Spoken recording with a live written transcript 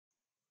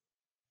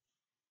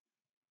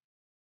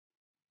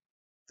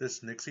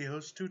This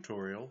NixiHost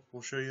tutorial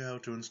will show you how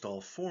to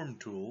install form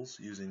tools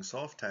using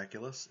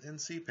Softaculous in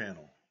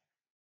cPanel.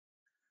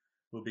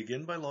 We'll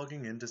begin by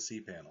logging into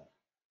cPanel.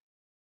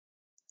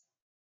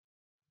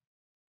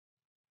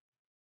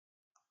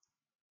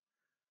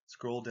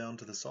 Scroll down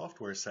to the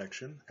Software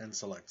section and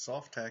select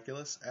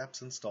Softaculous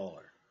Apps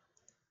Installer.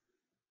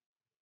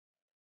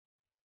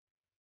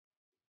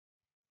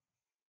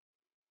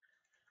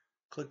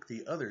 Click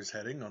the Others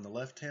heading on the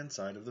left-hand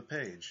side of the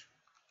page.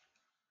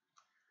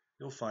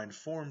 You'll find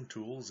Form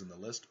Tools in the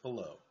list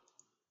below.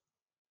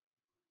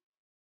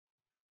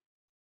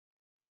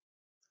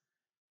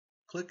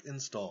 Click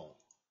Install.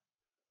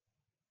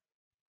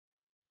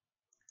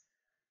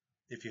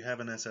 If you have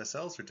an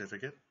SSL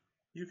certificate,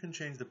 you can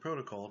change the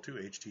protocol to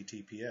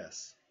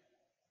HTTPS.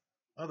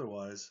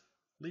 Otherwise,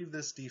 leave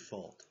this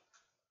default.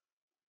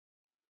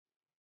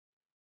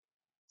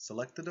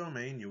 Select the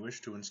domain you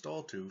wish to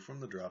install to from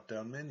the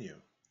drop-down menu.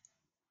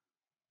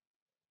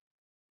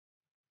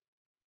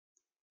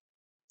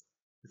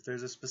 If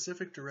there's a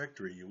specific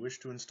directory you wish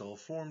to install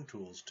form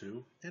tools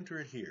to, enter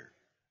it here.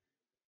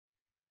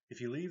 If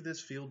you leave this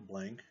field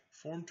blank,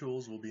 form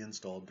tools will be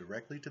installed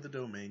directly to the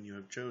domain you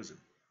have chosen.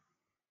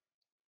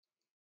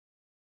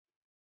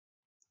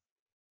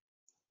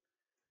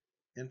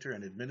 Enter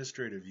an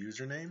administrative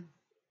username,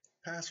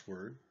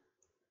 password,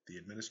 the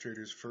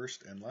administrator's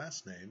first and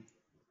last name,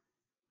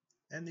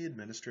 and the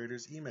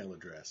administrator's email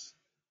address.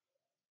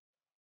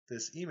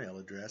 This email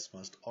address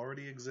must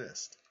already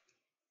exist.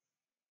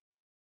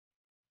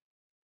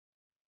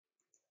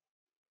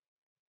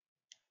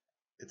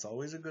 It's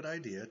always a good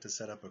idea to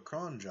set up a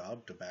cron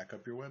job to back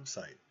up your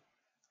website.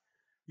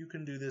 You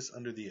can do this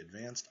under the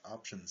Advanced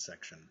Options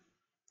section.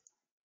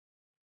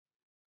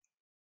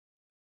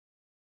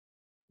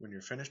 When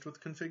you're finished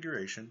with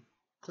configuration,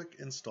 click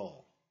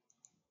Install.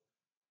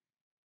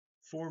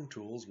 Form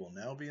tools will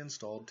now be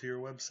installed to your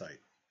website.